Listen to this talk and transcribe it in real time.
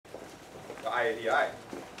IADI.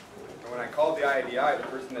 And when I called the IADI, the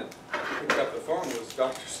person that picked up the phone was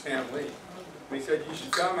Dr. Sam Lee. And he said, you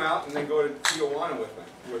should come out and then go to Tijuana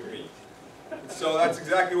with me. And so that's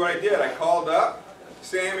exactly what I did. I called up,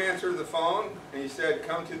 Sam answered the phone, and he said,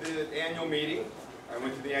 come to the annual meeting. I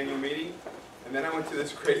went to the annual meeting, and then I went to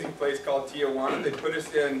this crazy place called Tijuana. They put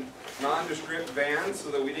us in nondescript vans so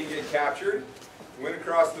that we didn't get captured. Went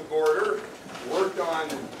across the border, worked on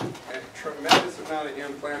a tremendous amount of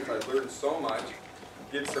implants. I learned so much.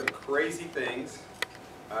 Did some crazy things.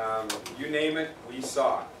 You name it, we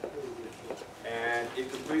saw. And it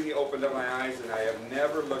completely opened up my eyes, and I have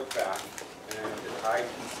never looked back. And I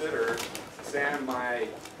consider Sam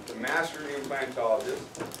the master implantologist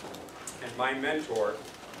and my mentor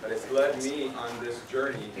that has led me on this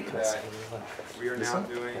journey that we are now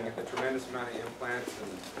doing a tremendous amount of implants,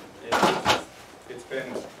 and it's been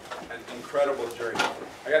an incredible journey.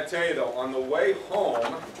 I got to tell you though, on the way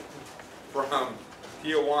home from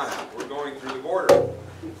Tijuana, we're going through the border,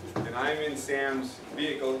 and I'm in Sam's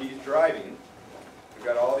vehicle, he's driving. We've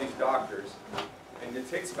got all these doctors, and it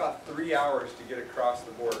takes about 3 hours to get across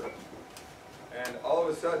the border. And all of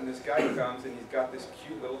a sudden this guy comes and he's got this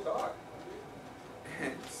cute little dog.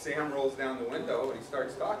 And Sam rolls down the window and he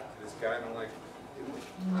starts talking to this guy, and I'm like,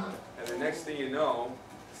 and the next thing you know,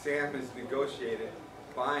 Sam has negotiated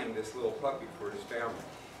buying this little puppy for his family.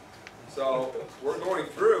 So we're going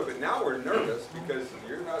through, but now we're nervous because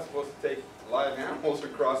you're not supposed to take live animals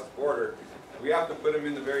across the border. We have to put him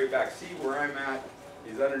in the very back seat where I'm at.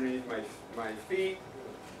 He's underneath my feet.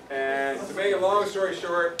 And to make a long story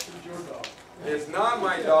short, it's not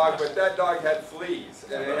my dog, but that dog had fleas.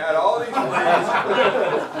 And it had all these fleas.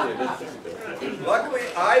 Luckily,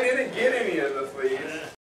 I didn't get any of the fleas.